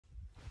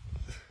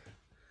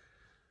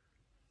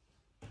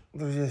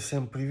Друзья,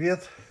 всем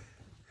привет!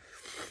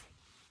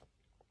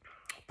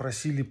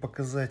 Просили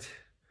показать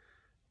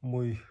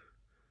мой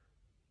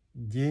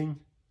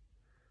день.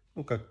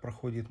 Как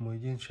проходит мой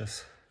день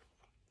сейчас.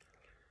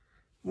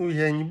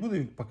 Я не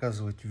буду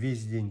показывать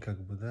весь день,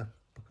 да.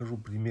 Покажу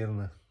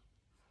примерно,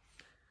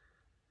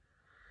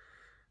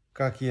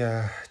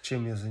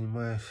 чем я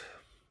занимаюсь.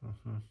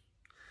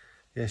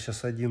 Я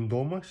сейчас один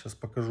дома. Сейчас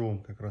покажу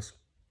вам как раз,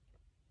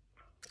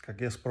 как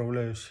я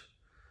справляюсь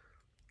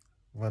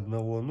в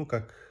одного.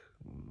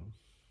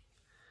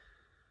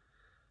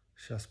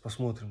 Сейчас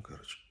посмотрим,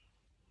 короче.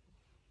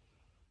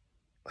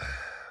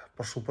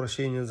 Прошу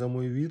прощения за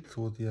мой вид.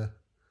 Вот я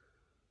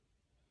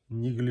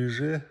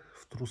неглиже,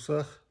 в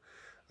трусах.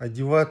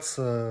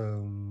 Одеваться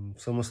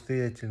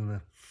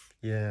самостоятельно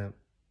я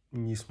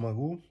не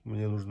смогу.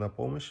 Мне нужна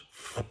помощь.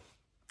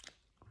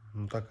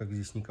 Но так как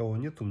здесь никого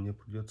нету, мне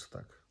придется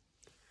так,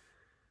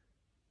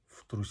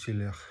 в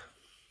труселях.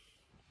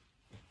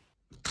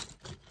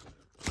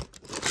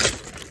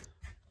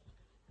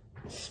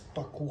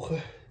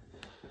 Спокуха.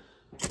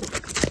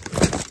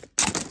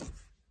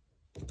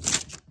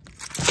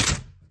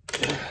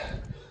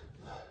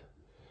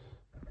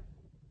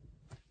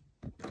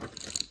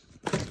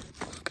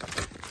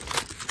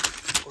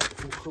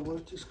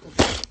 Братишка.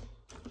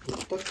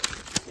 Вот так.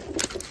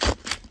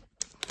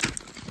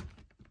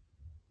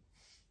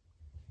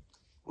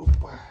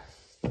 Опа.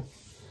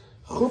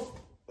 Хоп.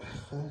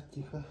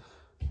 Тихо.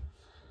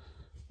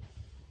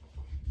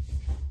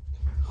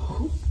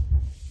 Хоп.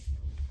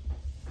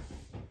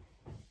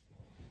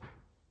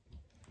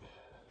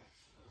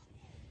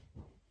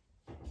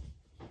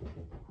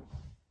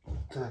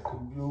 Так,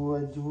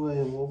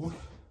 одеваем обувь.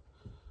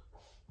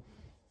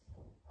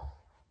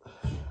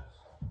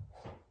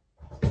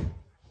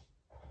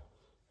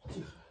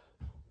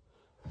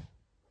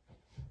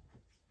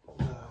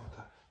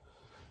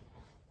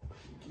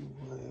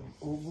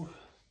 Обувь.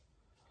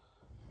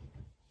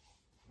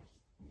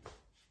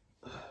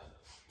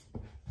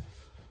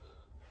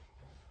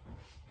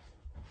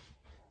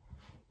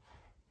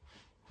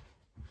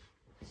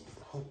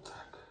 Вот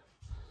так.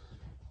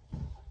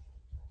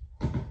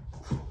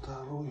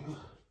 Вторую.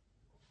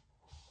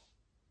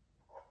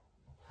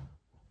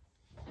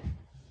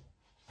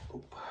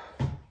 Опа.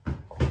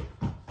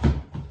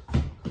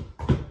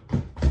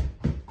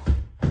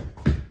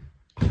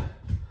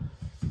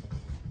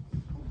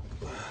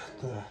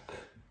 Так.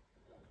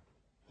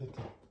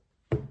 Это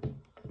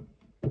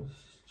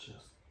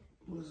сейчас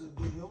мы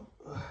заберем.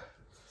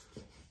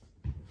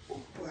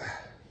 Опа.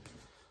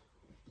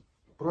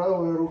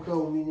 Правая рука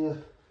у меня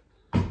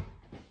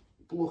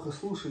плохо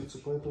слушается,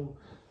 поэтому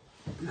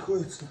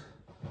приходится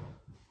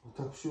вот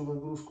так всю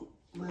нагрузку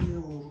на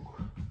левую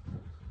руку.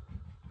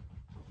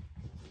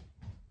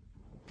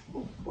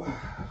 Опа.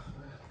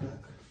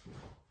 Так.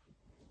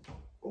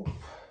 Оп.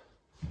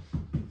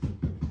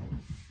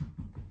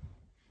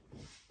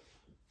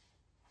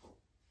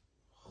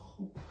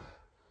 Хоп.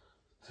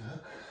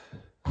 Так.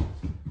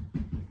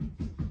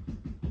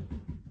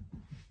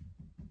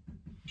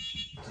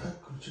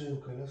 Так,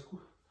 включаем коляску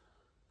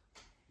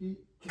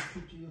и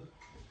чуть-чуть ее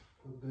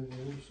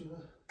подгоняем сюда.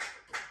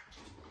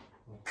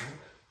 Вот так.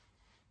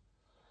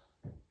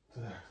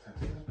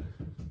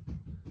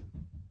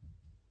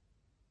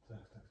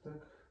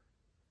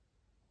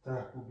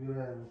 Так,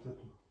 убираем вот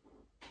эту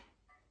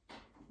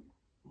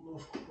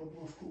ножку,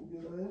 подножку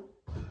убираем.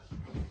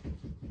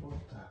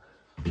 Вот так.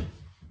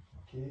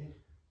 Окей.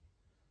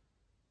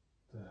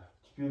 Так,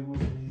 теперь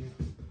нужно ее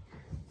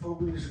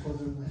поближе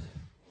подогнать.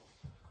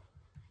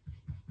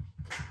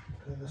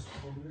 Коляску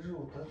поближе,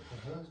 вот так.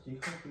 Ага,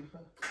 тихо.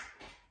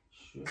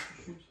 Еще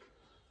чуть-чуть.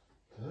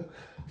 Так.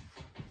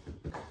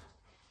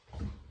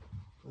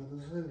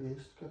 Надо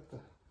залезть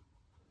как-то.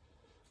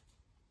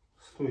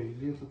 Стой,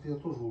 или этот я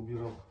тоже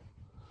убирал?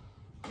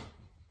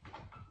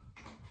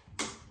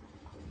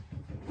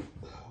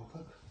 Вот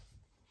так.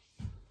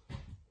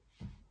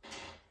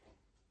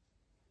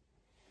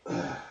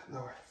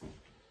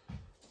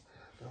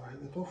 Давай,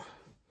 готов.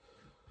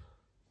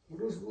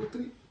 Раз, два,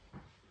 три.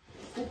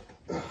 Оп.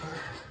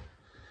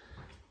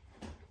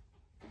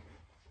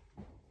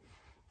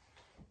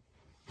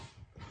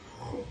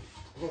 Хоп.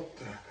 Вот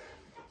так.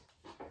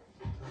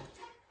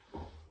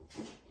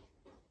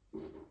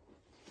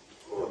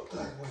 Вот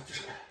так,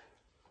 братишка.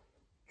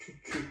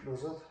 Чуть-чуть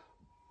назад.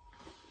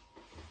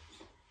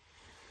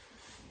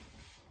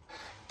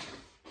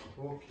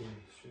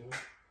 Окей, все.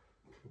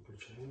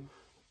 Выключаем.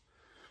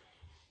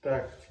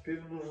 Так,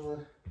 теперь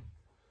нужно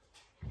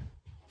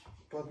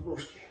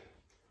подножки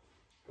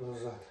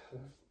назад.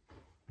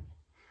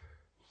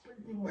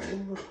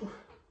 Поднимаем ножку.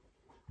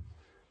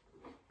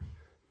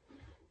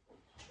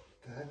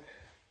 Так.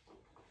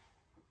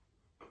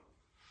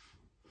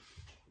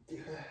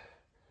 Тихо.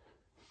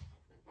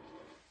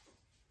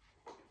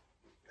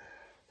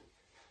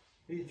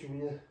 Видите, у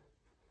меня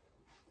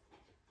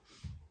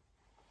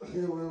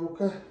левая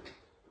рука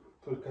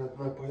только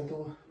одна,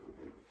 поэтому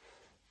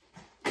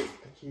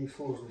такие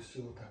сложности.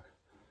 Вот так.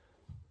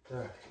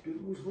 Так, теперь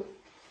нужно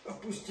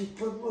опустить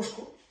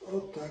подножку.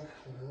 Вот так.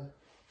 Ага.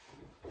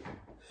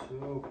 Все.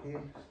 Все, окей.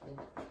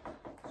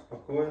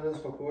 Спокойно,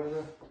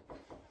 спокойно.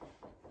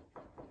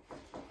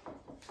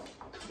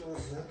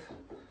 Назад.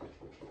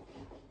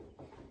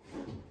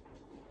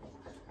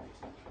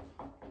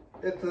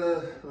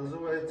 Это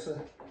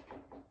называется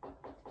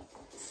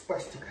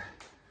спастика.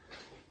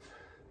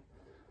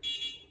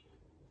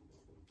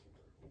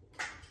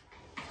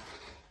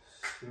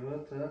 Все,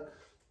 так.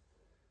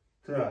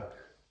 Так.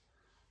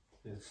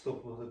 Нет,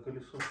 стоп, надо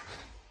колесо.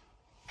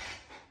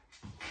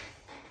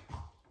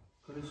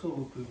 Колесо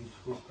выпрямить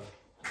вот так.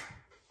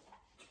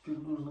 Теперь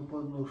нужно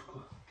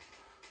подножку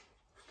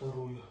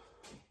вторую.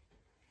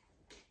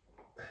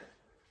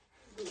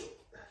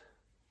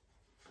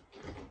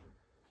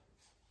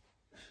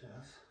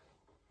 Сейчас.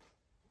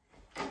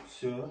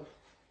 Все.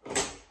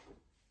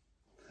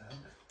 Так.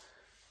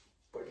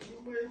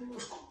 Поднимаем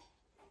ножку.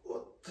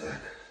 Вот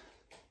так.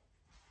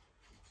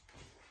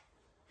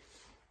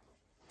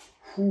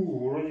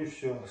 Фу, вроде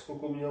все.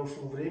 Сколько у меня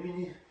ушло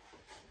времени?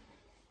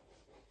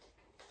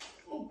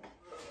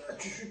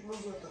 Чуть-чуть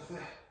назад. Ага.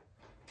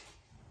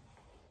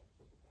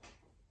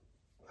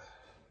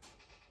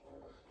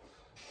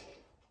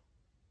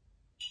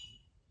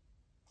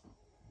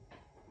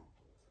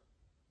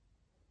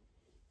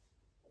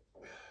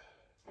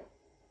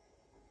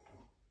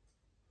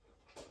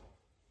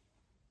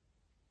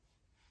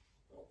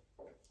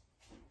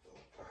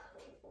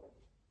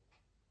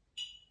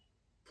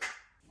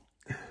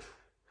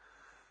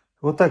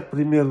 Вот так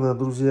примерно,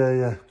 друзья,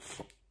 я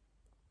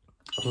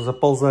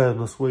заползаю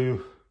на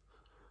свою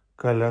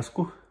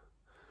коляску.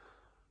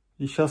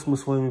 И сейчас мы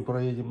с вами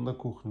проедем на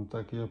кухню.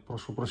 Так, я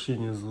прошу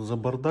прощения за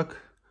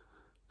бардак.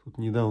 Тут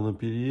недавно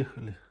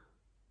переехали.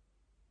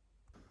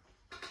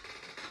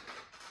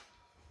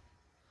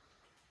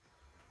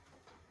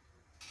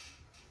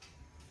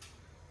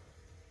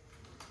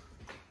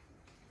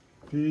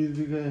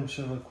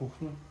 Передвигаемся на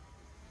кухню.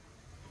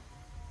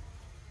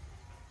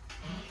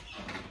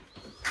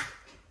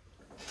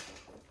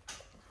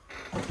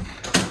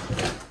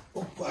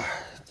 Опа,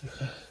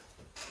 тихо.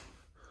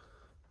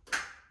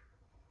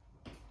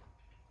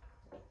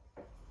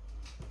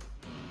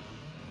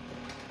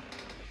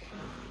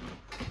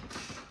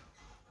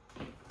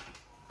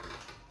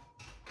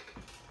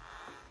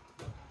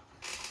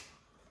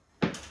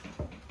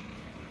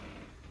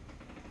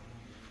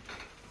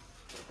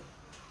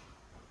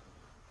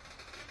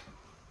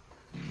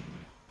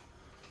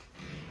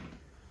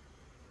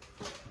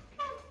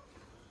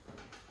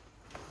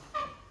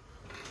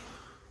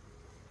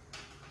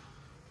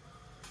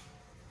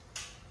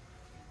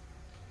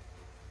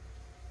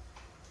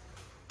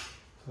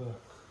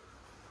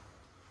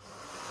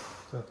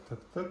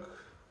 Так.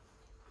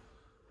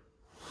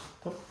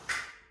 Стоп.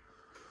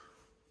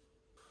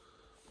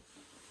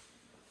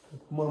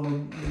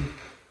 Мама...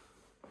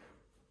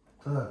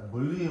 Так,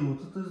 блин,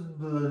 вот это,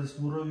 да, здесь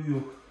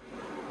муравьев.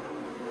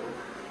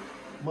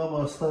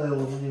 Мама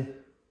оставила мне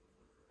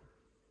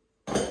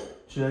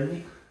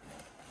чайник.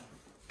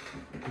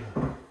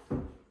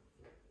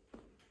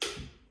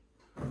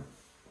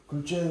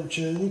 Включаем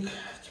чайник.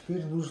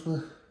 Теперь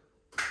нужно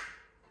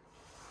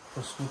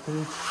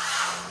посмотреть,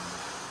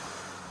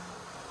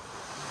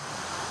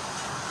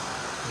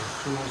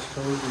 что у нас в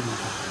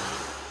холодильнике.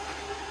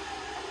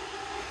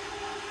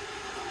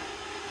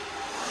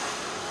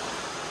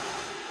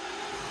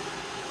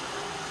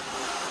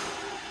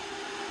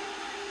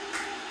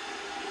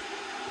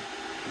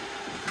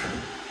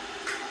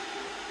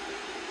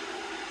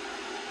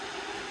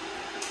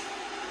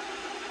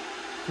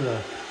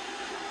 Так.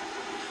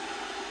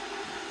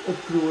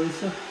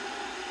 Открывайся.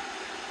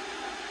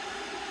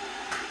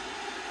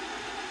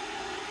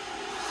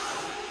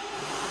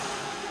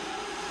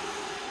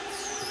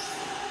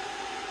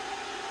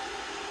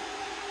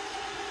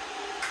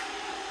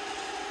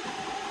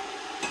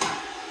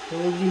 В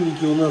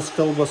холодильнике у нас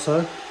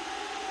колбаса.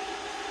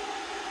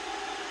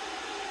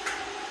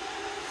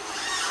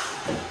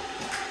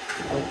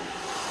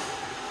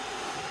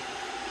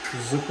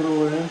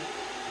 Закрываем.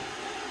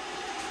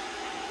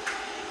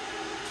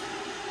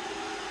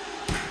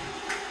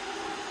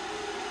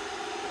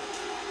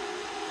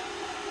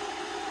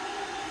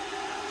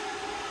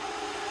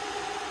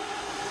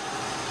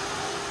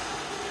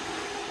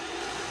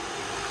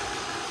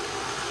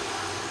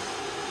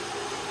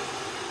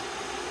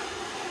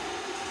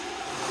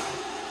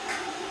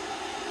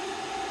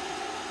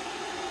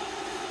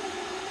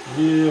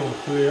 Берем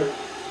хлеб.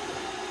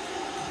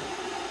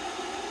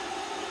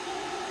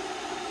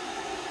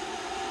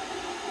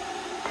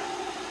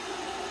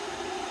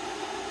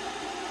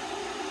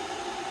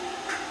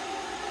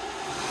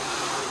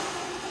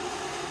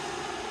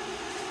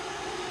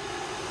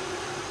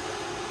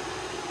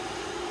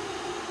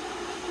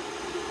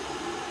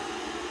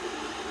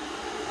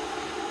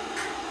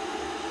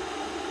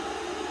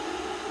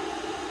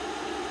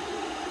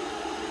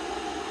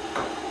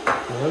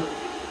 Так.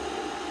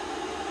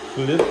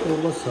 Хлеб,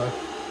 колбаса.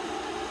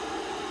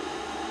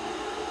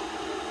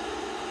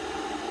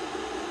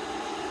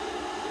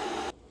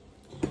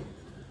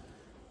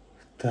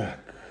 Так,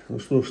 ну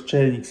что ж,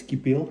 чайник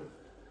вскипел.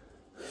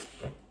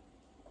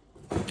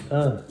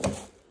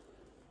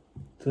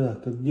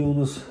 Так, а где у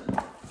нас...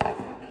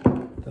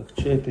 Так,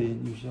 чай-то я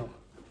не взял.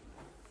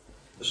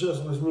 Сейчас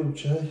возьмем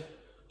чай.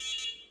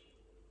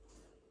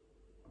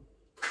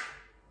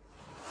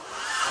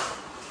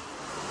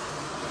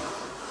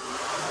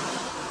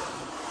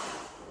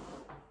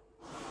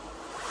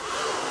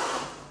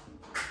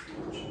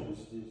 Чай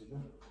здесь, да?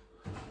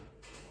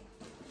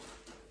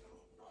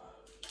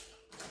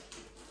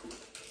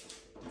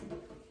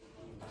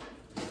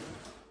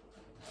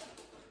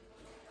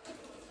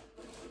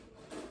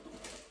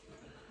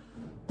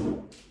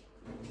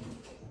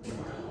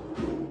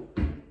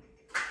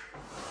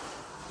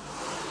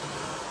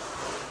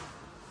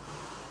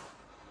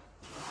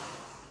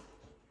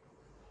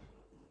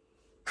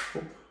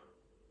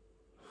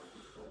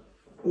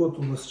 Вот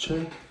у нас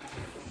чай.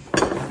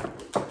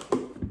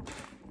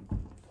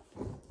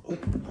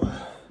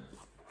 Опа.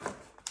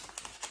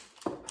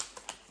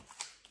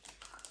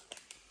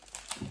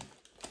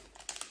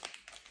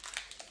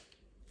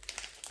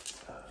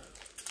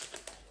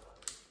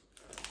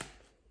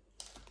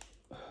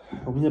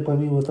 У меня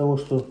помимо того,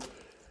 что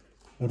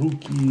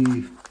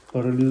руки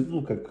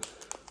ну как,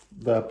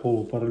 да,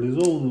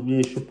 полупарализованы, у меня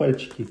еще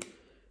пальчики.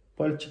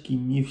 Пальчики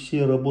не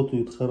все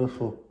работают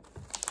хорошо.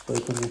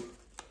 Поэтому...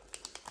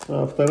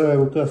 А вторая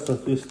рука,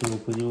 соответственно, вы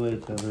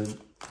понимаете, она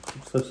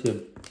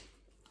совсем.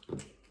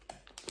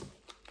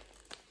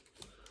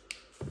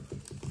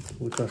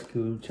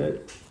 Вытаскиваем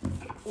чай.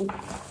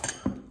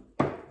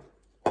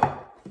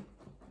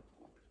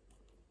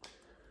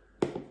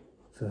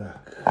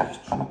 Так,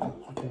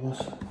 что тут у нас?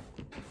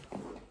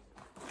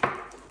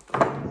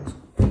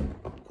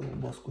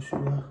 Колбаску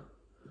сюда.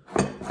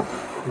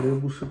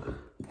 Хлебушек.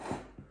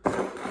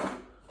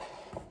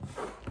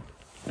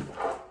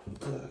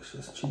 Так,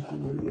 сейчас чайку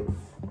нальем.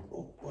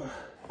 Опа.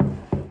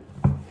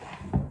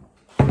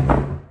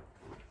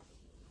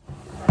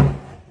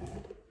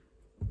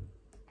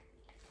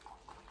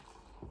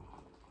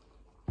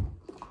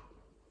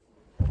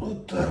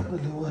 Вот так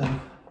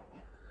наливаем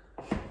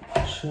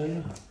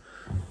чаю.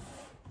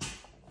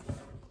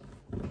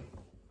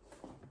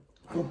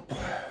 Опа.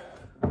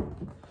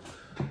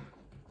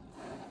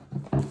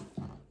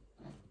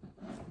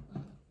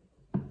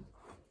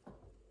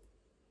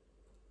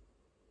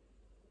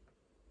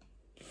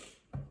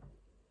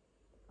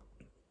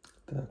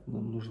 Так,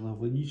 нам нужна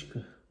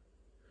водичка.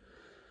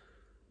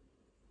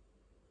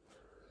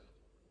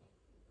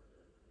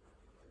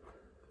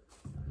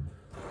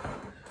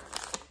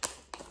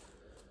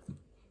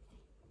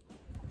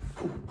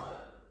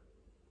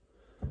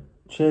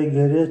 Чай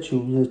горячий,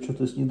 у меня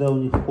что-то с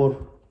недавних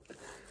пор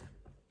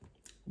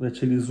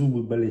начали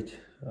зубы болеть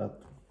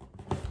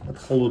от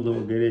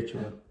холодного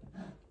горячего.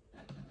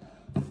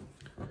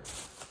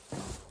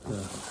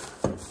 Так.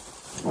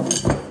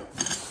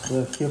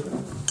 Сахар.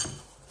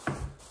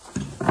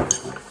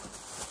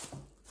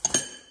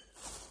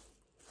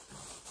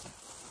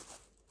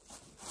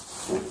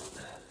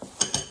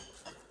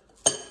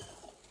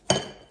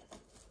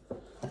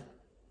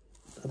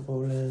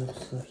 Добавляем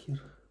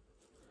сахар.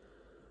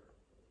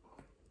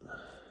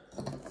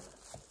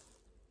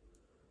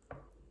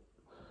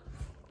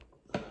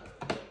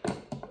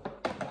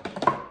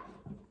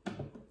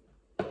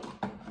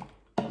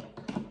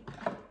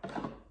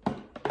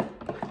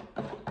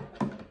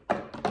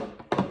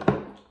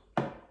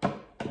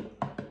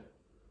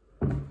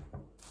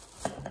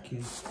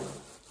 Окей.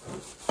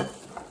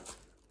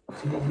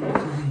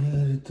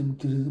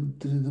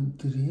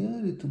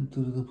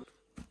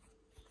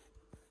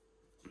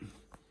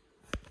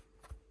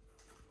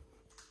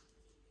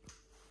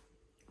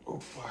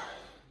 Опа,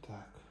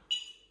 так.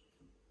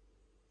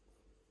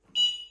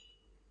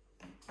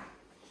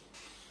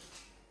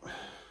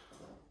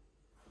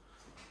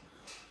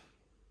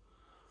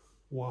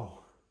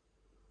 Вау.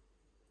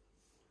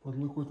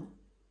 Подлокотник.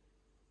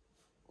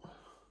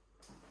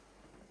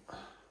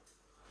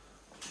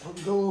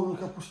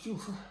 Подголовник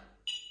опустился.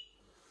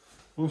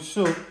 Ну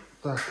все,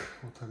 так,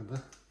 вот так,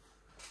 да.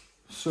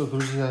 Все,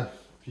 друзья,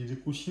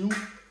 перекусил.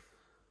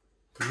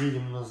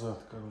 Едем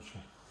назад,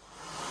 короче.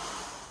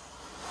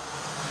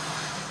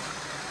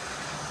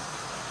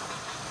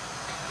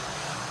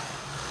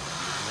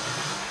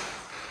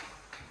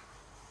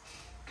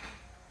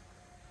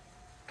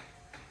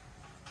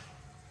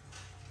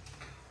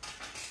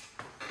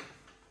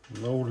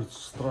 На улице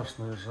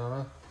страшная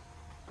жара.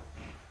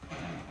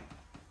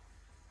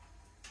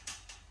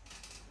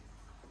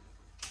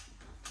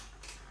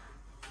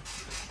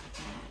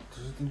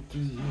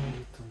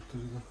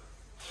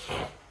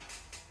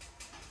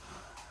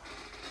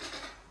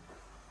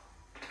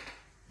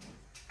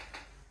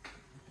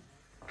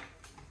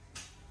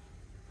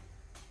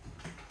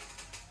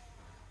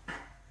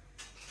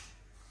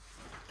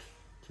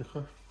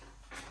 Тихо.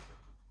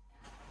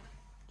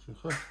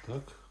 Тихо.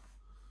 Так.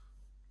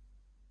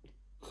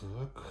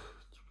 Так.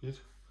 Теперь.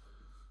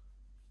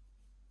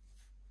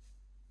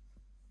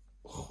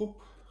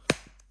 Хоп.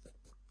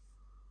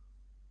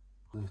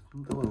 Ну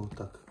давай вот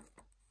так.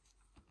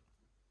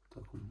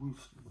 Так вот будет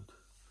снимать.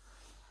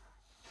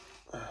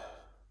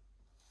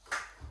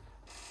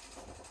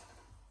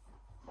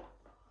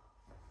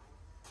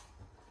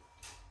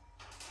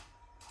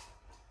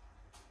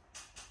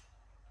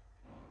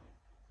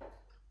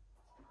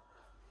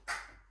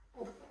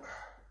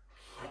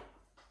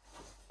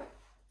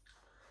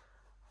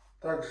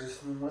 Также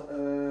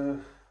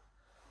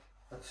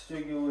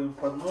отстегиваем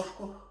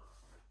подножку.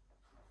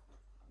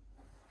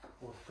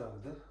 Вот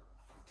так, да?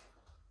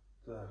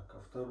 Так,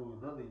 а вторую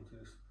надо,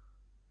 интересно?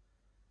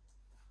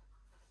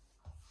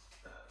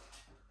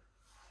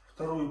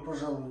 Вторую,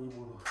 пожалуй, не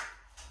буду.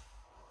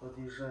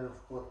 Подъезжаем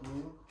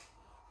вплотную.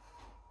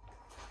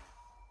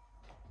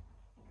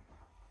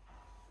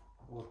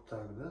 Вот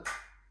так, да?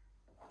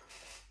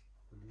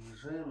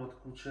 Подъезжаем,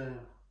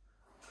 отключаем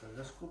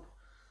коляску.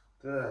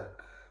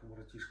 Так,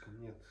 братишка,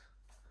 нет.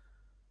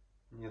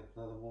 Нет,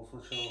 надо было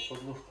сначала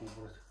подножку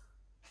убрать.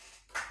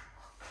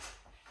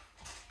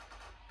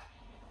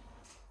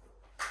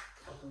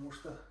 Потому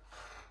что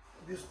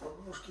без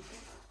подножки ты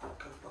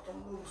как потом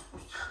ногу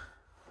спустишь.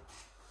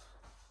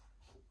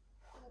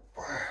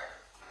 Опа.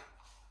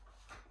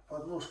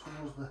 Подножку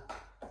нужно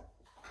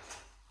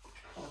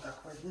вот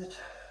так поднять.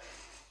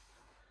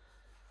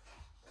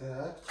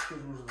 Так, теперь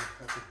нужно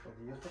опять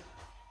подъехать.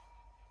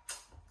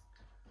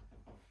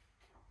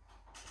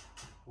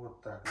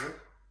 Вот так, да?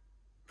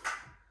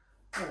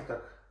 Вот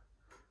так.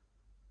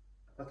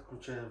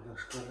 Отключаем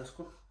нашу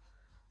коляску.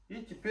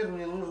 И теперь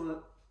мне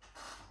нужно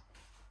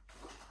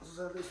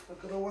залезть на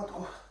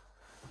кроватку.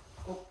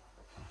 Оп.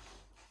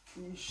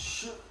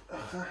 Еще.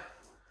 Ага.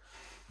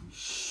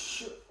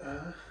 Еще.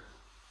 Ага.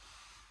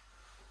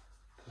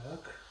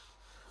 Так.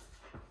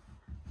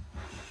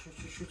 Еще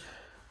чуть-чуть.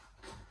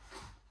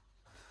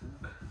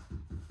 Так.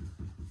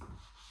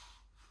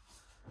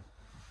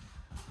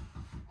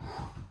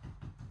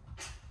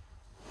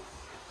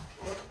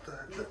 Вот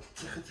так, да.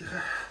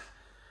 Тихо-тихо.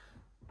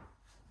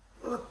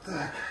 Вот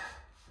так.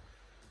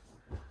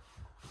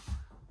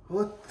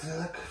 Вот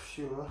так.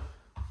 Все.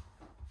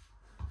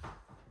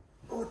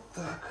 Вот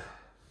так.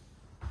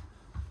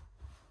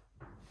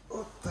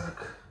 Вот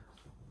так.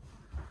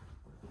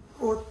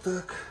 Вот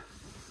так.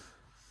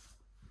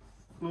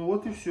 Ну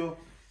вот и все.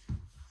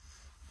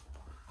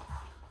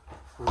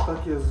 Вот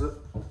так я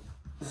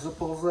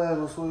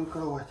заползаю на свою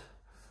кровать.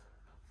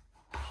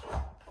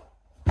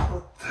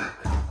 Вот так.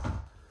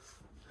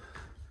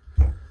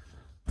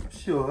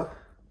 Все.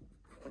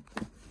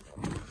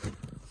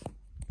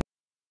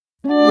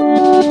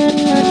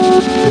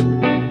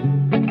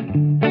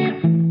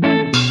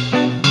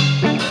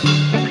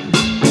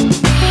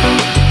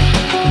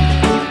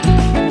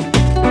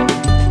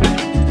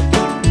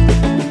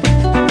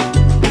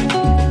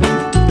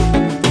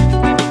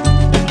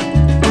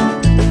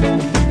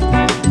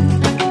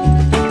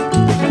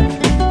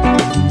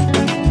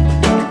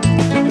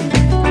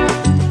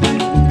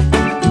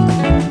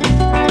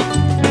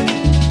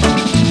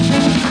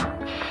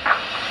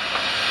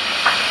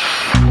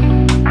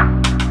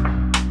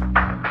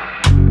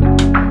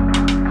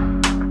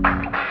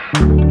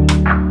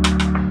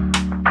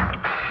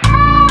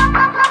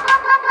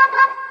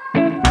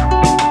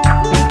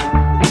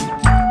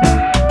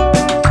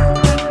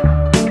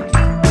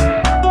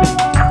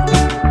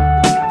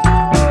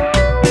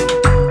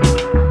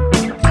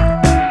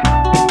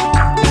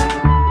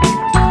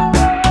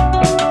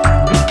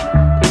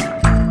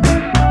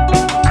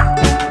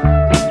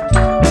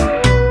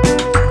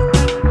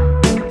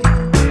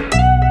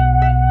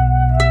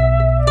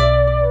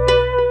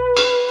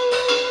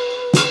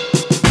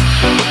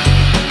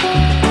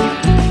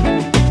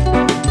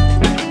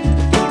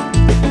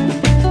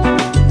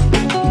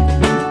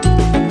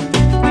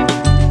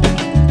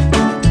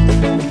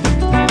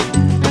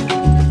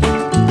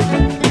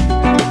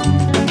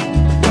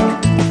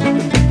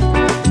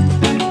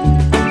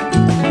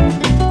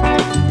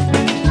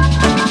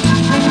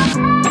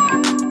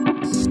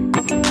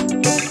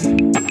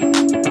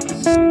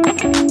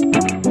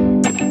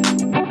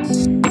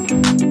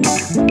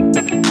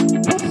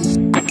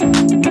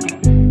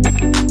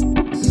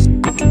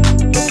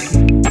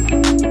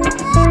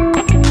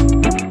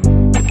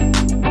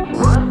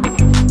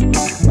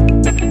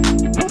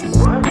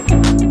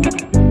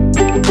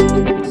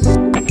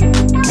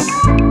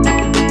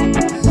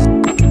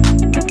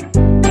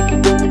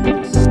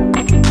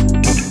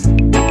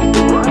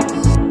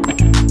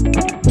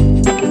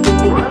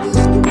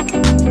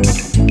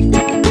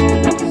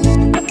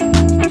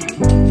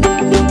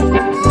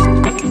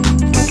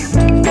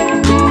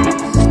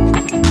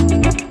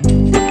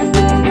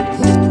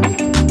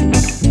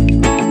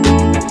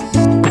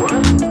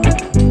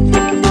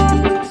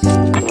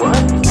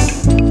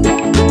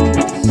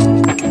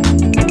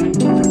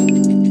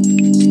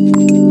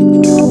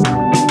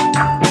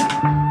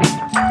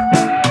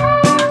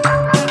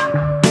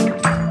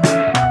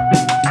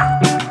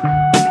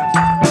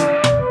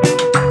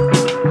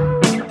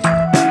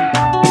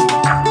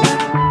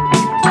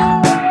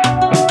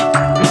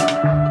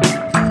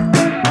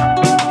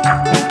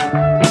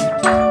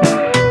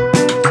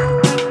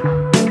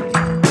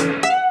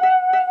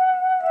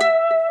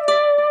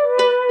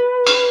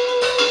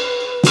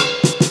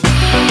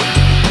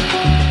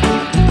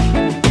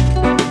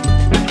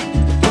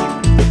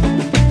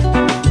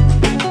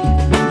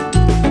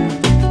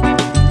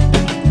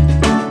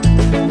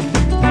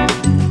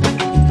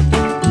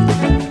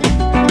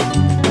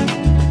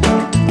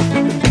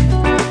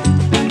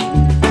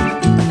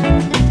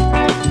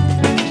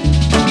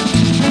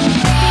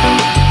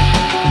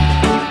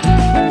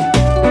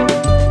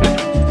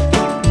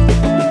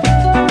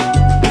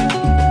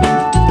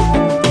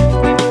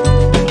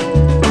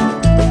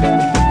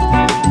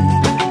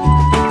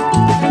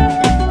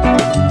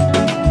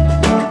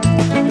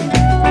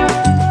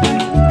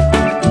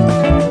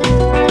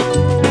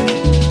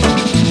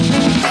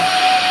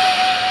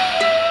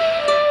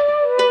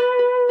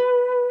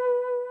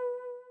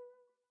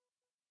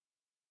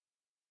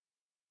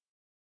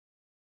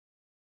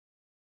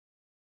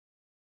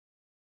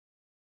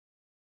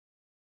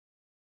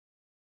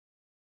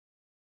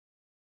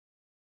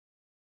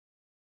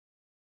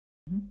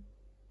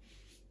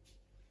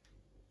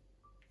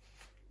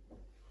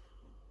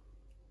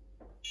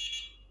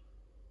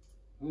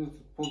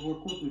 Этот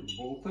подлокотник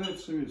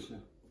болтается весь.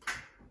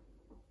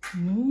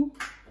 Ну.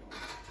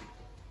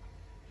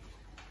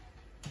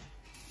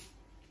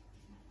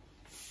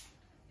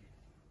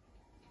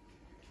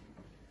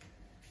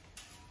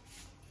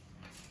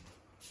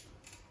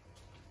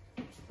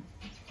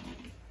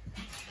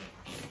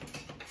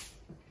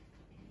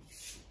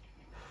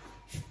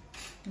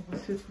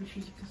 Свет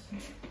включите, косу.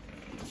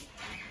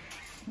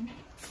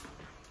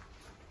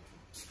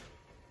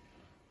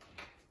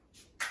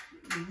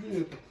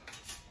 Где этот?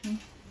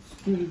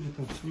 Спереди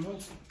там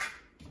снимать.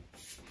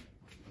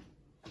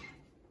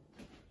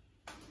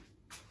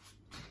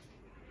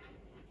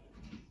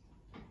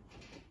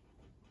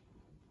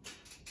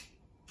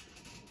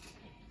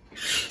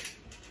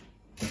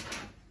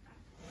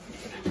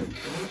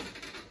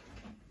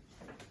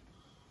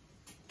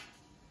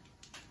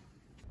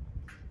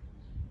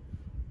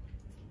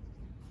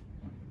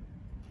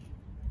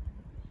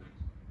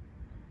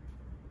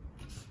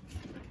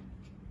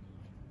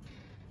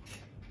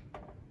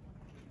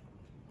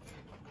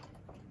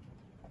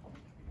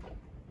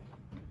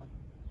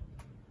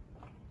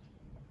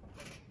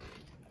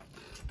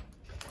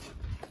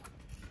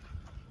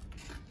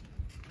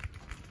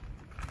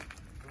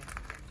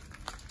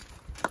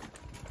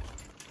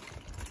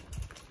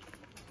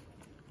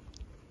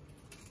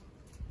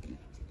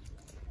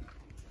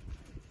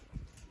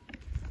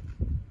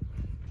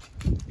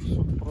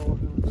 Все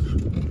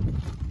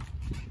проваливается.